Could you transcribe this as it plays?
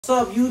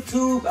What's up,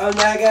 YouTube? I'm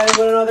back at it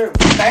with another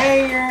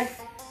banger.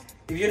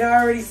 If you're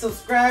not already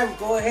subscribed,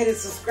 go ahead and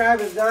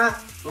subscribe. If not,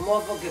 the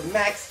motherfucking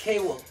Max K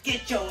will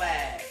get your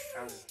ass.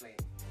 I'm just playing.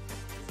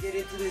 Let's get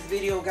into this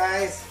video,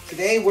 guys.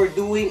 Today we're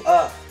doing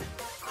a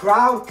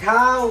Crowd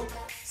Cow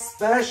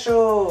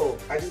special.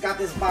 I just got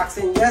this box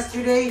in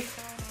yesterday.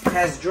 It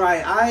has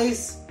dry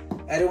ice.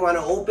 I didn't want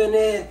to open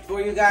it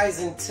for you guys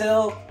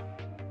until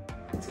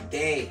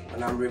today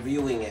when I'm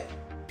reviewing it.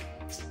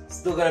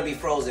 Still gonna be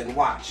frozen.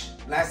 Watch.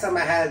 Last time I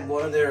had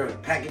one of their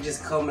packages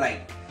come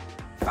like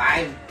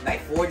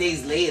 4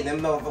 days late, and them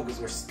motherfuckers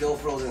were still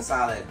frozen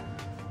solid.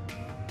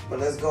 But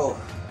let's go.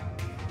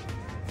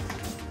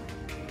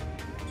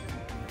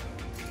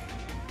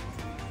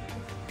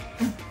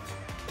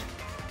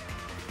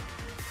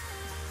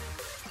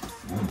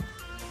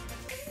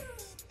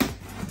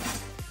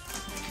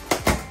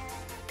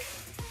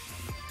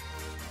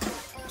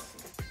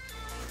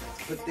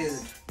 Put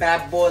this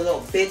bad boy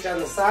little bitch on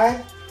the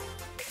side.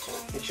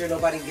 Make sure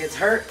nobody gets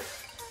hurt.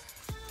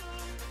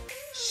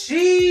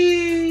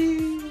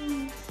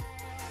 Sheesh.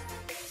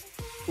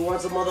 Who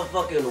wants a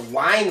motherfucking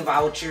wine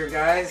voucher,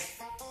 guys?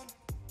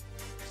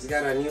 Just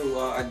got a new,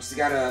 just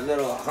got a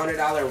little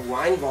 $100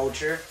 wine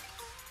voucher.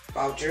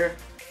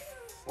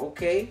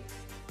 Okay.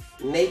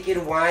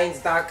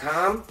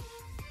 Nakedwines.com.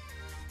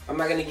 I'm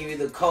not gonna give you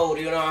the code,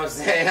 you know what I'm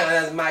saying?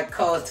 That's my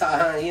code,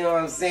 you know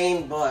what I'm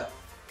saying? But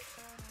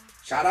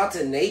shout out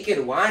to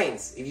Naked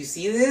Wines. If you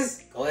see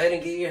this, go ahead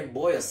and get your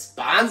boy a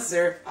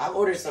sponsor. I'll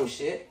order some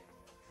shit.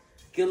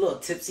 Get a little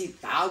tipsy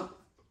dog.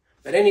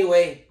 But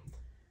anyway,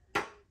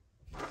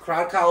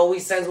 Crowd Cow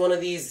always sends one of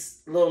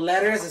these little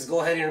letters. Let's go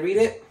ahead and read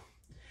it.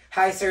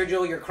 Hi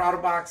Sergio, your Crowd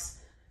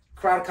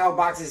Cow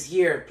box is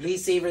here.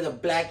 Please savor the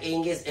Black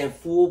Angus and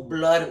full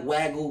blood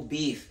wagyu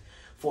beef.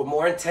 For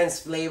more intense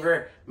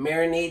flavor,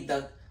 marinate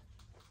the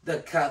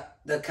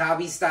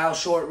Kabi style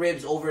short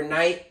ribs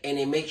overnight in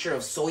a mixture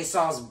of soy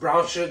sauce,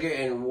 brown sugar,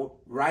 and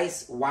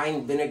rice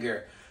wine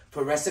vinegar.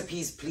 For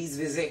recipes, please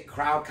visit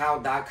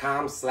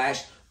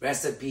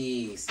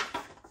crowdcow.com/recipes.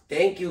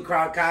 Thank you,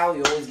 Crowd Cow.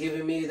 You're always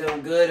giving me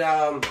them good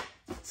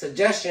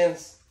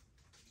suggestions.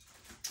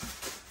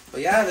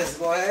 But yeah, let's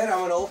go ahead. I'm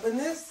gonna open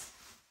this.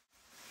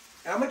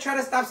 And I'm gonna try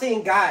to stop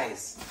saying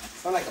guys.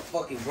 It's not like a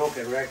fucking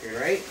broken record,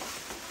 right?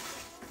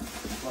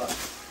 But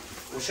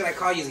what should I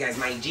call you guys?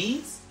 My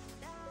G's?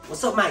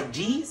 What's up, my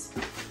G's?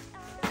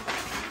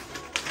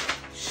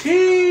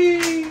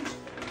 Sheesh.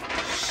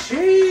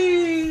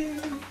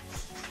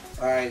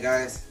 Alright,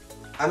 guys.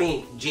 I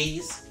mean,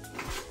 G's.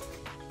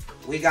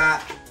 We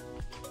got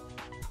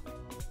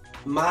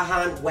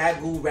Mahan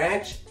Wagyu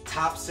Ranch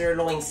top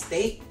sirloin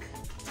steak.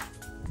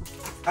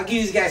 I'll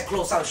give you guys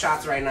close-up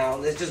shots right now.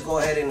 Let's just go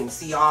ahead and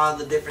see all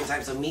the different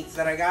types of meats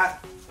that I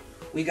got.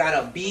 We got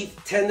a beef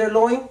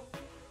tenderloin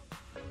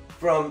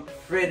from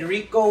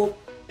Frederico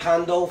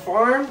Pando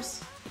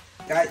Farms.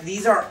 Guys,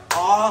 these are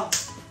all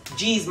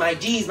G's, my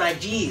G's, my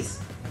G's.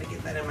 Let me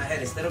get that in my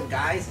head. Instead of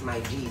guys, my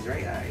G's,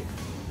 right? All right.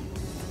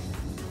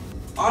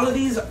 All of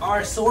these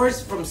are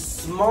sourced from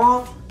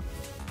small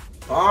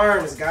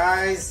farms,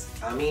 guys.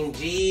 I mean,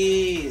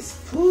 G's.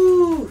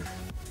 Whew.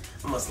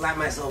 I'm gonna slap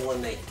myself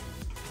one day.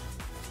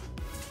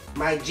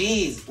 My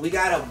G's. We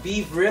got a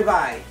beef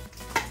ribeye.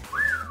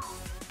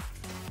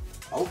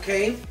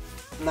 Okay.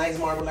 Nice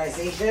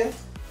marbleization.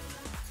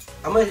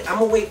 I'm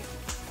gonna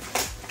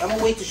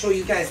wait to show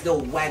you guys the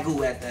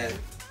wagyu at the end.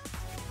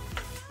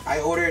 I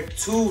ordered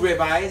 2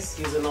 ribeyes.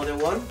 Here's another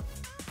one.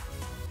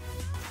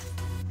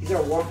 These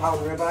are 1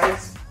 pound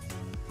ribeyes.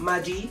 My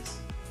G's.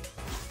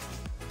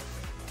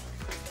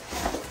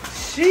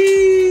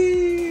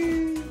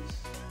 Sheesh.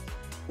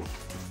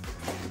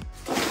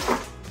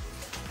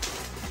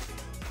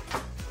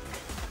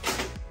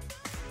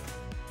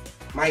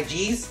 My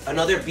G's.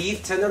 Another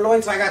beef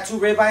tenderloin. So I got 2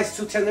 ribeyes,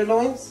 2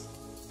 tenderloins.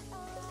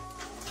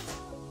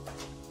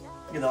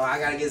 You know, I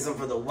gotta get some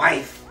for the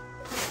wife.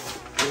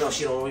 You know,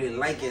 she don't really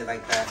like it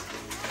like that.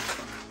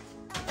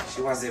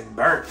 She wants it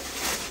burnt.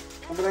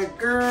 I'll be like,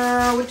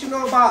 girl, what you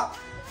know about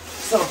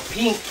some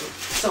pink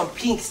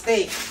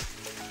steak?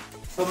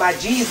 But my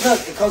G's,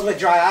 look, it comes with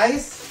dry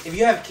ice. If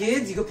you have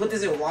kids, you can put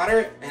this in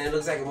water and it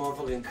looks like a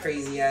motherfucking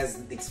crazy ass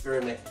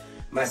experiment.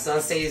 My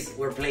son says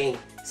we're playing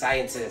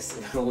scientists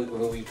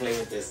when we play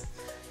with this.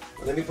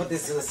 But let me put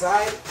this to the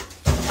side.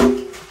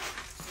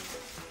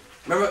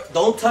 Remember,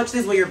 don't touch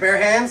this with your bare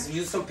hands.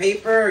 Use some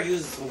paper or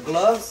use some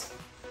gloves.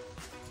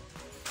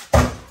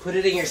 Put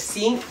it in your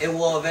sink. It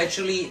will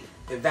eventually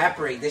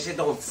evaporate. This shit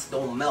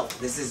don't melt.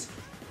 This is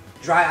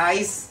dry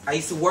ice. I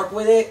used to work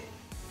with it.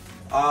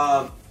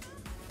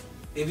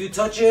 If you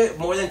touch it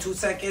more than 2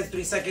 seconds,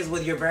 3 seconds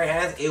with your bare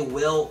hands, it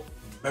will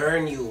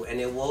burn you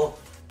and it will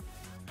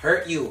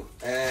hurt you.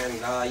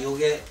 And you'll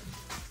get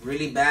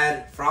really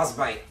bad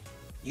frostbite.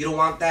 You don't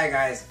want that,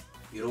 guys.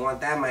 You don't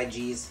want that, my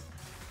G's.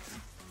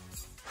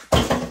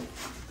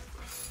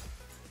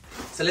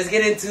 So let's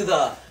get into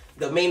the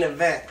main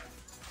event.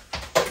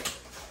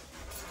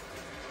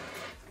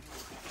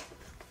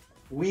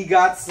 We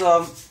got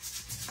some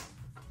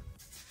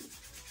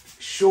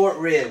short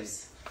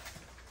ribs.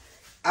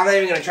 I'm not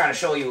even gonna try to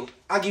show you.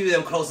 I'll give you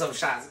them close-up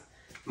shots,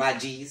 my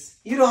G's.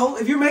 You know,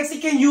 if you're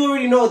Mexican, you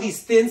already know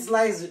these thin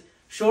sliced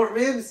short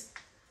ribs.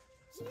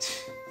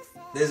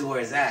 This is where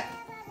it's at.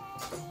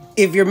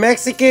 If you're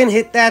Mexican,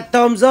 hit that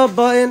thumbs up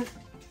button.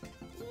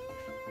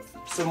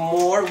 Some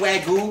more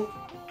wagyu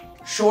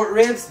short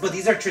ribs, but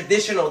these are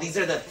traditional. These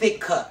are the thick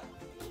cut.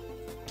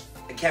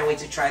 I can't wait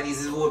to try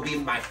these. This will be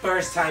my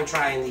first time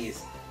trying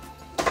these.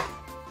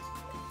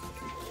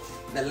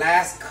 The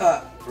last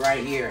cut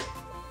right here.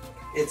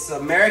 It's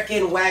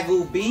American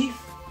Wagyu beef.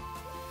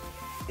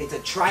 It's a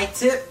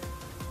tri-tip.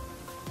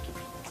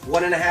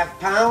 1.5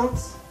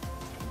 pounds.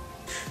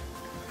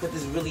 Put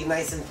this really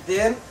nice and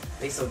thin.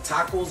 Make some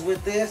tacos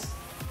with this.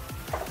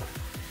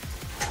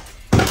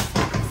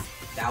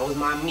 That was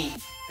my meat.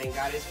 Thank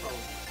God it's frozen.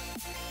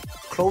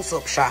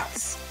 Close-up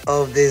shots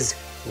of this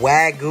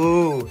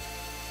Wagyu.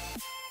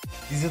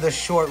 These are the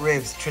short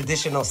ribs,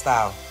 traditional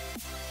style.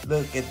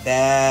 Look at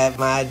that,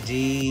 my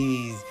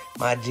G's.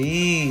 My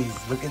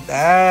G's, look at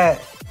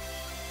that.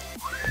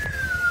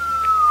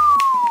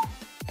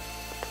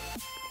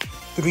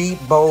 3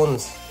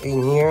 bones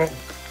in here,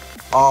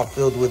 all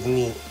filled with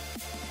meat.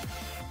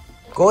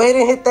 Go ahead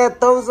and hit that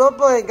thumbs up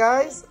button,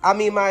 guys. I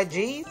mean, my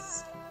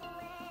G's.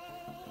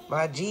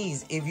 My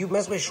G's, if you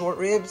mess with short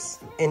ribs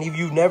and if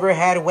you never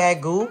had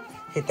Wagyu,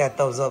 hit that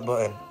thumbs up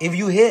button. If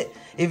you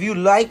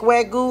like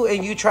Wagyu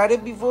and you tried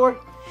it before,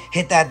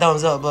 hit that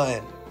thumbs up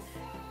button.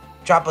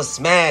 Drop a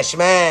smash.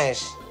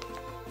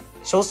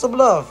 Show some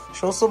love.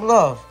 Show some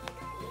love.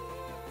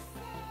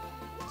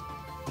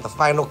 The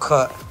final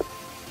cut.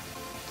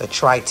 The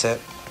tri-tip.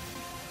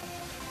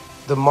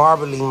 The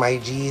marbling, my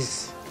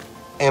G's.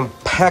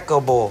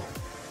 Impeccable.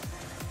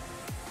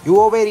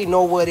 You already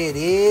know what it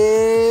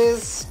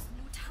is.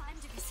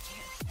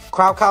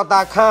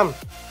 Crowdcow.com.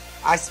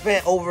 I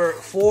spent over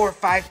 $4,000 or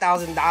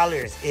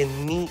 $5,000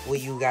 in meat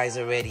with you guys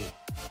already.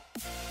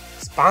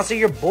 Sponsor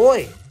your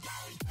boy.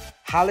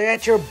 Holler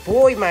at your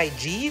boy, my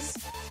G's.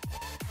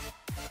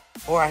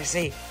 Or I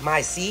say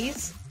my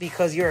C's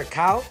because you're a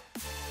cow.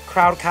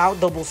 Crowd cow,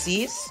 double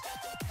C's.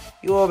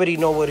 You already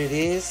know what it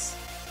is.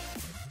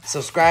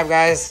 Subscribe,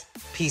 guys.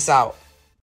 Peace out.